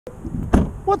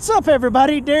What's up,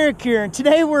 everybody? Derek here, and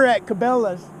today we're at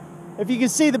Cabelas. If you can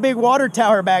see the big water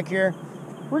tower back here,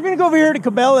 we're gonna go over here to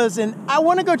Cabelas, and I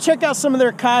want to go check out some of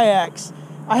their kayaks.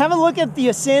 I haven't looked at the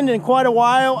Ascend in quite a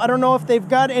while. I don't know if they've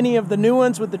got any of the new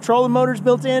ones with the trolling motors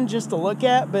built in just to look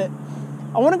at, but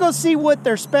I want to go see what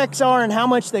their specs are and how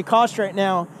much they cost right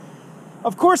now.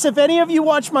 Of course, if any of you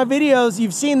watch my videos,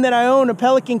 you've seen that I own a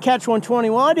Pelican Catch 120.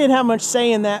 Well, I didn't have much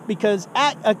say in that because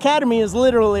Academy is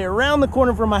literally around the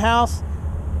corner from my house,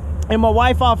 and my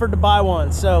wife offered to buy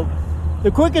one. So the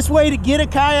quickest way to get a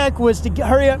kayak was to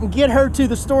hurry up and get her to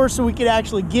the store so we could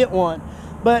actually get one.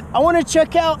 But I want to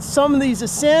check out some of these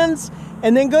Ascends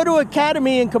and then go to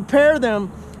Academy and compare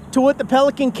them to what the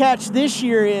Pelican Catch this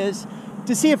year is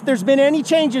to see if there's been any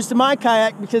changes to my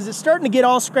kayak, because it's starting to get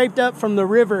all scraped up from the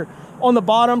river on the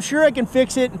bottom. Sure, I can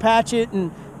fix it and patch it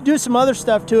and do some other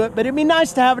stuff to it, but it'd be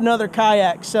nice to have another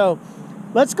kayak. So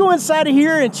let's go inside of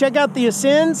here and check out the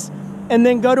Ascends and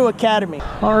then go to Academy.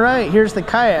 All right, here's the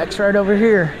kayaks right over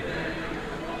here.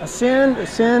 Ascend,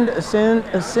 Ascend, Ascend,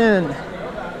 Ascend.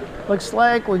 Looks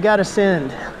like we got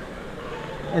Ascend,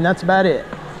 and that's about it.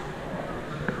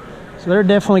 So they're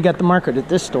definitely got the market at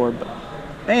this store, but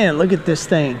man, look at this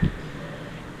thing.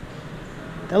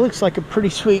 That looks like a pretty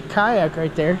sweet kayak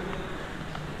right there.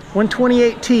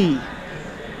 128T,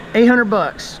 800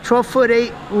 bucks, 12 foot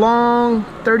 8 long,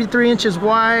 33 inches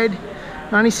wide,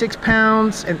 96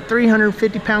 pounds, and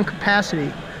 350 pound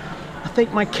capacity. I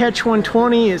think my Catch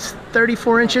 120 is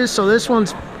 34 inches, so this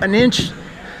one's an inch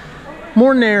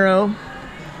more narrow.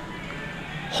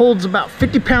 Holds about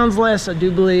 50 pounds less, I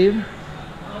do believe.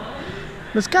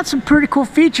 But it's got some pretty cool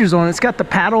features on it. It's got the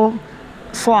paddle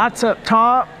slots up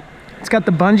top. It's got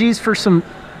the bungees for some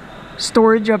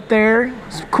storage up there.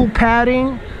 Some cool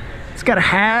padding. It's got a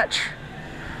hatch.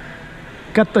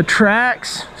 Got the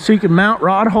tracks so you can mount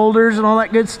rod holders and all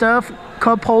that good stuff.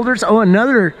 Cup holders. Oh,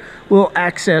 another little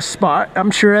access spot.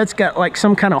 I'm sure that's got like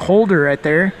some kind of holder right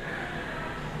there.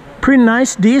 Pretty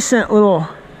nice, decent little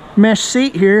mesh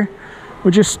seat here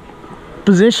with just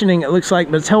positioning, it looks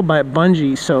like, but it's held by a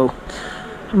bungee, so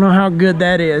I don't know how good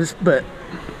that is, but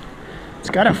it's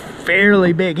got a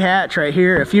fairly big hatch right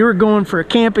here. If you were going for a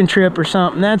camping trip or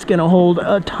something, that's gonna hold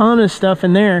a ton of stuff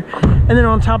in there. And then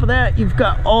on top of that, you've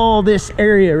got all this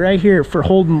area right here for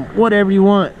holding whatever you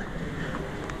want.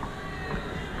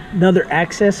 Another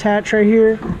access hatch right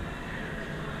here.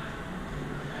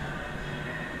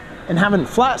 And having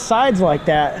flat sides like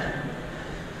that,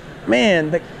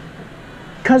 man, the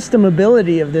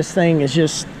customability of this thing is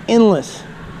just endless.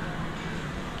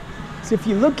 So if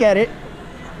you look at it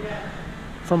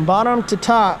from bottom to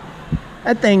top,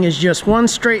 that thing is just one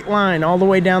straight line all the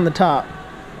way down the top.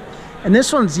 And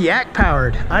this one's yak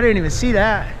powered. I didn't even see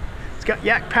that. It's got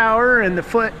yak power and the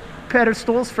foot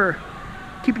pedestals for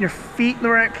keeping your feet in the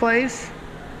right place.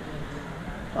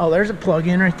 Oh, there's a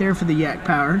plug-in right there for the yak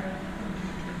power.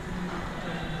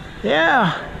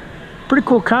 Yeah, pretty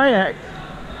cool kayak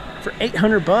for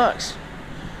 800 bucks.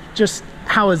 Just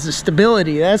how is the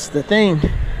stability? That's the thing.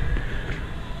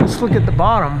 Let's look at the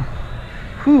bottom.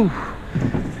 Whew,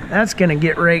 that's gonna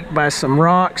get raked by some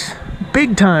rocks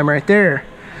big time right there,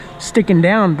 sticking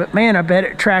down, but man, I bet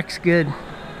it tracks good.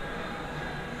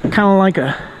 Kind of like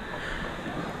a,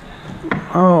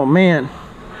 oh man,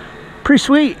 pretty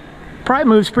sweet. Probably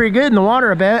moves pretty good in the water,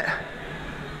 I bet.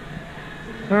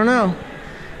 I don't know.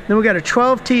 Then we got a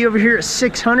 12T over here at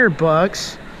 600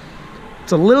 bucks.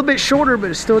 It's a little bit shorter,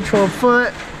 but it's still 12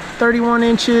 foot, 31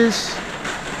 inches,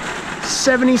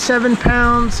 77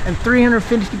 pounds, and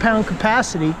 350 pound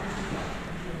capacity.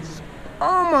 It's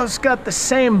almost got the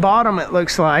same bottom, it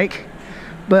looks like,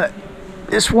 but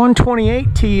this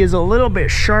 128T is a little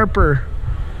bit sharper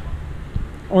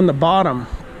on the bottom.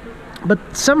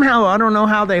 But somehow, I don't know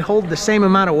how they hold the same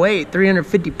amount of weight,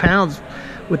 350 pounds,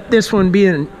 with this one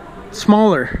being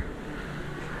smaller.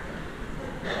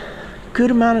 Good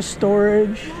amount of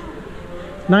storage.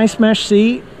 Nice mesh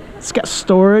seat. It's got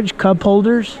storage, cup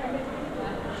holders.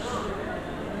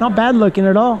 Not bad looking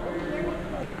at all.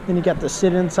 Then you got the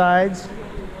sit-in sides.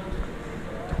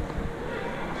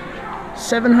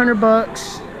 700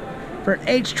 bucks for an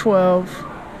H12,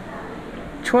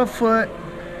 12 foot,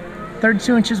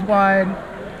 32 inches wide,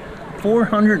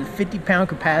 450 pound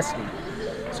capacity.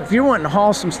 So if you're wanting to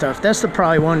haul some stuff, that's the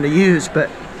probably one to use, but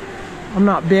I'm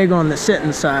not big on the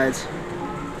sit-in sides.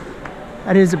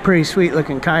 That is a pretty sweet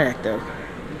looking kayak though.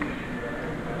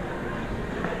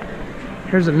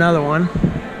 Here's another one.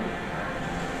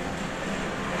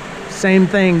 Same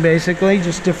thing basically,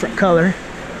 just different color.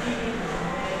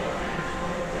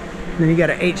 And then you got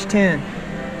an H10.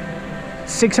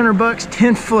 600 bucks,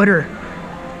 10 footer,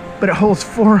 but it holds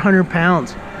 400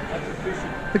 pounds.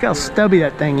 Look how stubby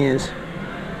that thing is.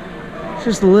 It's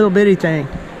just a little bitty thing.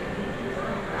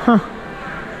 Huh.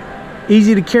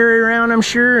 Easy to carry around, I'm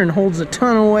sure, and holds a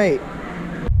ton of weight.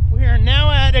 We are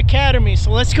now at Academy,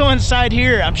 so let's go inside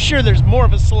here. I'm sure there's more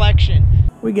of a selection.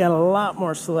 We got a lot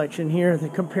more selection here than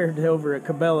compared to over at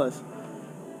Cabelas.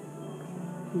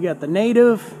 We got the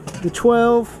native, the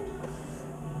 12,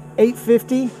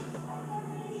 850.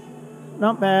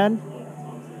 Not bad.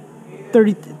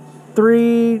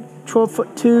 33,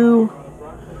 12'2".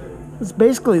 It's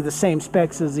basically the same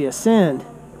specs as the Ascend.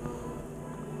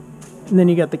 And then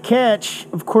you got the Catch.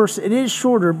 Of course, it is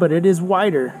shorter, but it is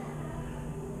wider.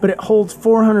 But it holds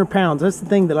 400 pounds. That's the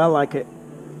thing that I like it.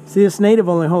 See, this native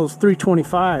only holds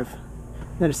 325.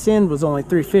 That Ascend was only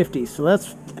 350. So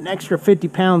that's an extra 50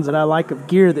 pounds that I like of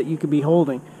gear that you could be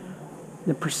holding.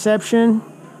 The Perception,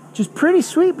 just pretty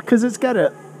sweet because it's got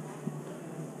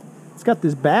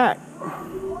this back.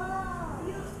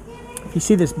 If you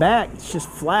see this back, it's just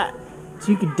flat.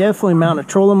 So you could definitely mount a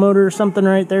trolling motor or something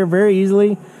right there very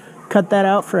easily. Cut that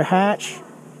out for a hatch.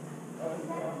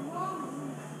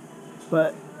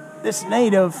 But this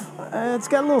native, it's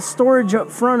got a little storage up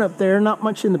front up there, not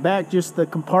much in the back, just the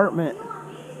compartment.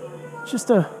 Just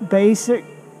a basic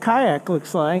kayak,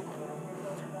 looks like.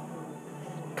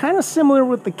 Kind of similar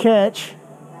with the Catch.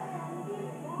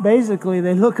 Basically,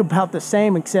 they look about the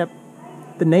same, except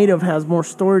the native has more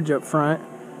storage up front.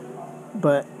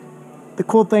 But the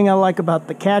cool thing I like about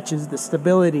the Catch is the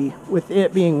stability with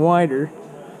it being wider.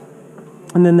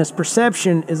 And then this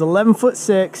Perception is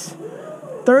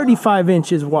 11'6", 35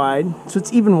 inches wide, so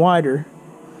it's even wider.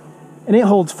 And it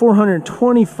holds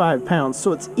 425 pounds,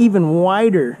 so it's even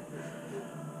wider.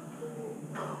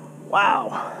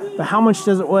 Wow. But how much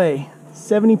does it weigh?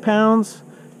 70 pounds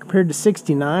compared to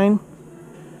 69?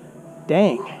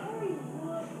 Dang.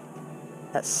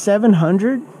 At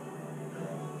 700?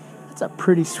 That's a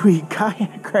pretty sweet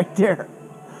kayak right there.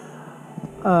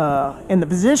 And the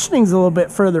positioning's a little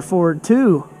bit further forward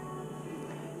too.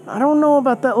 I don't know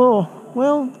about that little,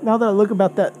 well, now that I look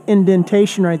about that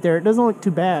indentation right there, it doesn't look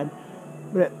too bad.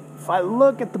 But if I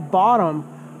look at the bottom,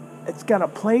 it's got a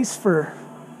place for,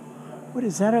 what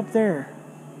is that up there?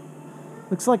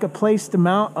 Looks like a place to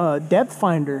mount a depth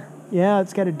finder. Yeah,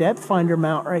 it's got a depth finder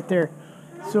mount right there.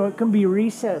 So it can be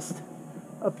recessed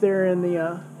up there in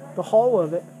the hull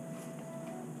of it.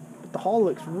 But the hull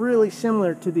looks really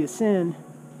similar to the Ascend.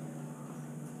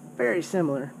 Very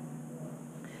similar.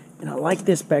 And I like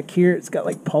this back here. It's got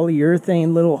like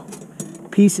polyurethane little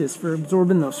pieces for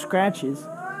absorbing those scratches.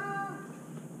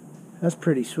 That's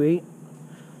pretty sweet.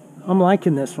 I'm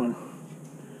liking this one.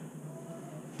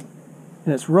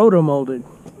 And it's roto-molded.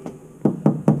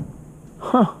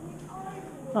 Huh.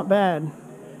 Not bad.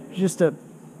 It's just a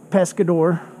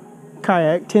Pescador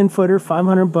kayak, 10-footer,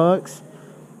 500 bucks.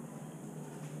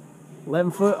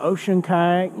 11-foot ocean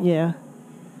kayak, yeah.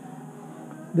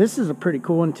 This is a pretty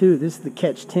cool one too. This is the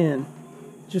Catch 10.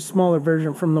 Just smaller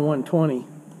version from the 120.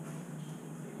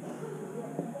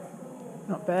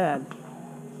 Not bad.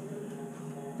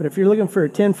 But if you're looking for a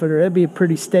 10-footer, that'd be a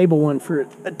pretty stable one for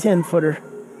a 10-footer.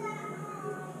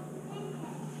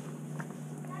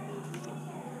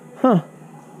 Huh.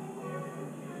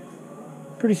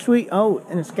 Pretty sweet. Oh,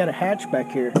 and it's got a hatch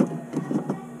back here.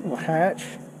 Little hatch.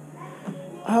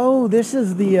 Oh, this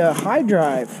is the high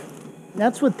drive.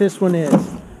 That's what this one is.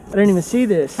 I didn't even see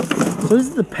this. So this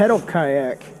is the pedal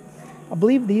kayak. I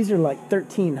believe these are like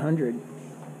 1,300.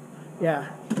 Yeah,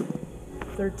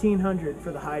 1,300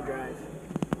 for the high drive.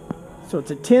 So it's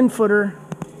a 10-footer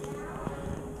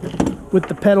with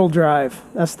the pedal drive.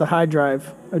 That's the high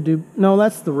drive. No,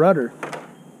 that's the rudder.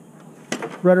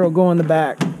 Rudder will go in the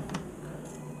back.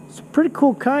 It's a pretty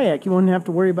cool kayak. You won't have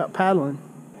to worry about paddling.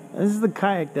 This is the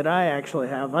kayak that I actually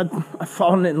have. I've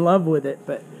fallen in love with it,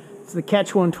 but it's the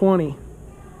Catch 120.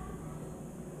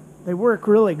 They work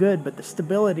really good, but the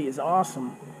stability is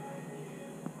awesome.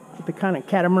 With the kind of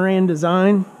catamaran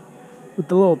design with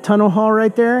the little tunnel hull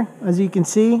right there, as you can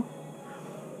see.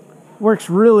 Works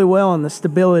really well in the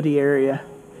stability area.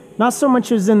 Not so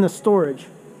much as in the storage.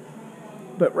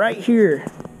 But right here,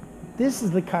 this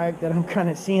is the kayak that I'm kind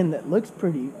of seeing that looks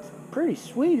pretty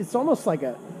sweet. It's almost like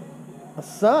a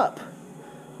SUP,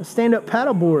 a stand-up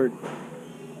paddleboard.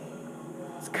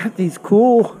 It's got these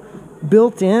cool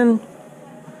built-in,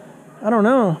 I don't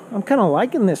know, I'm kind of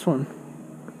liking this one.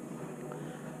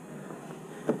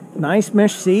 Nice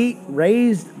mesh seat,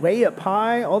 raised way up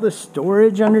high, all this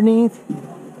storage underneath.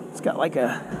 It's got like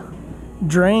a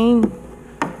drain,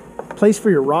 place for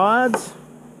your rods.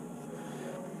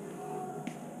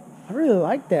 I really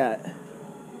like that.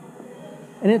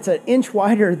 And it's an inch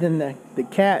wider than the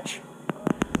Catch.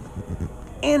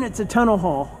 and it's a tunnel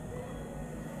haul.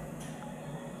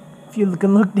 If you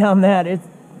can look down that,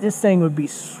 this thing would be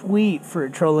sweet for a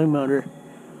trolling motor.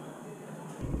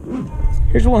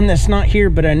 Here's one that's not here,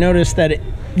 but I noticed that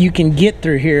you can get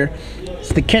through here. It's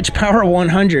the Catch Power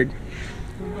 100.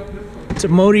 It's a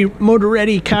motor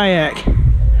ready kayak,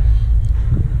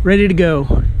 ready to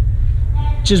go.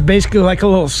 Just basically like a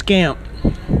little scamp.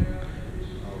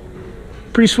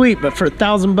 Pretty sweet, but for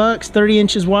 $1,000, 30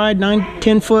 inches wide,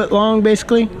 10 foot long,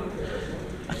 basically.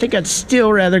 I think I'd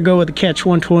still rather go with the Catch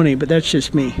 120, but that's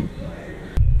just me.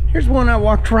 Here's one I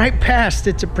walked right past.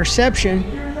 It's a Perception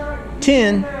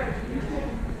 10,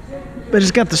 but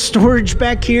it's got the storage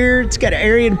back here. It's got an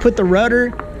area to put the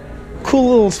rudder. Cool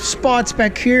little spots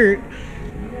back here.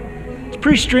 It's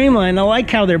pretty streamlined. I like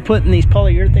how they're putting these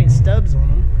polyurethane stubs on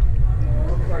them.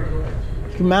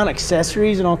 You can mount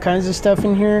accessories and all kinds of stuff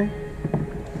in here.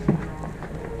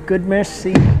 Good mesh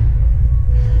seat.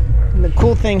 And the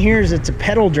cool thing here is it's a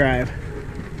pedal drive.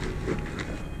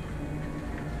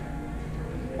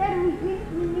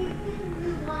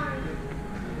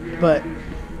 But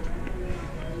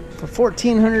for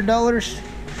 $1,400,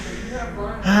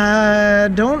 I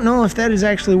don't know if that is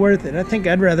actually worth it. I think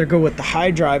I'd rather go with the high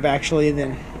drive actually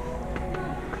than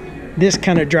this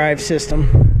kind of drive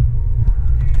system.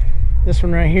 This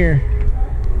one right here.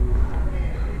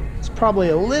 It's probably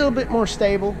a little bit more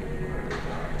stable.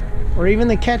 Or even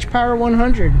the Catch Power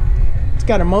 100. It's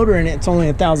got a motor in it. It's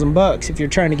only $1,000 if you're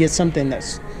trying to get something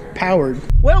that's powered.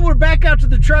 Well, we're back out to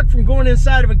the truck from going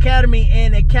inside of Academy,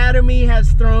 and Academy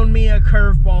has thrown me a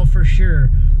curveball for sure.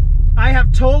 I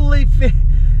have totally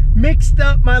mixed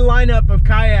up my lineup of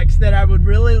kayaks that I would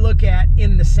really look at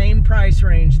in the same price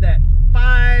range, that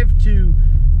 $5,000 to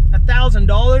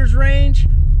 $1,000 range,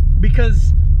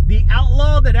 because the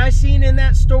Outlaw that I seen in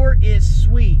that store is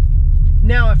sweet.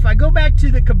 Now, if I go back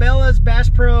to the Cabelas Bass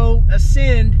Pro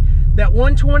Ascend, that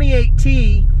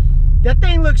 128T, that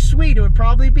thing looks sweet. It would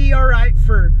probably be all right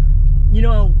for, you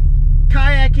know,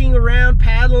 kayaking around,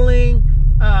 paddling,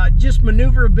 just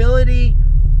maneuverability,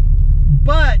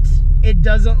 but it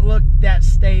doesn't look that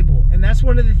stable. And that's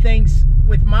one of the things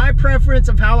with my preference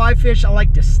of how I fish. I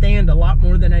like to stand a lot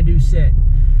more than I do sit.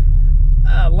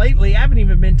 Lately, I haven't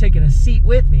even been taking a seat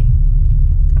with me.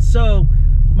 So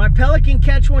my Pelican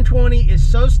Catch 120 is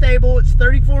so stable. It's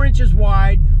 34 inches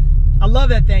wide. I love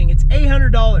that thing. It's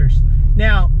 $800.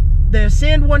 Now, the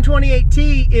Ascend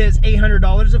 128T is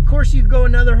 $800. Of course, you go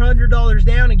another $100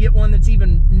 down and get one that's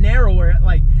even narrower.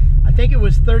 Like, I think it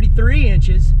was 33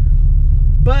 inches.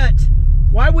 But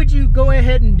why would you go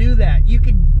ahead and do that? You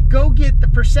could go get the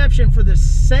Perception for the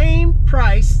same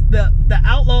price, the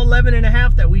Outlaw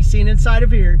 11.5 that we've seen inside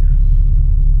of here.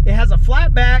 It has a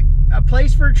flat back, a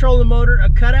place for a trolling motor, a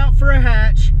cutout for a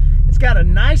hatch. It's got a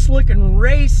nice looking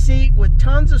raised seat with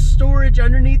tons of storage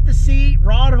underneath the seat,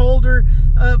 rod holder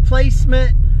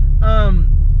placement.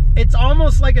 It's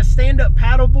almost like a stand-up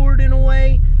paddleboard in a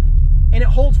way, and it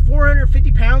holds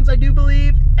 450 pounds, I do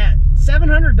believe, at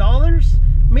 $700.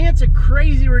 Man, it's a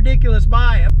crazy, ridiculous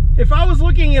buy. If I was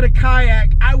looking at a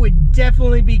kayak, I would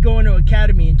definitely be going to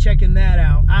Academy and checking that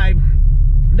out.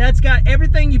 That's got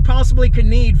everything you possibly could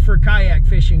need for kayak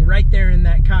fishing right there in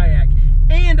that kayak.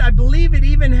 And I believe it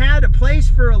even had a place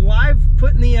for a live,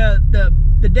 putting the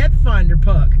depth finder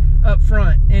puck up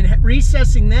front and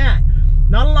recessing that.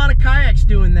 Not a lot of kayaks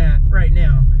doing that right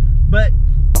now. But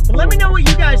let me know what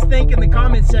you guys think in the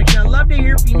comment section. I'd love to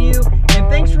hear from you. And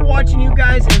thanks for watching, you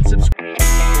guys, and subscribe.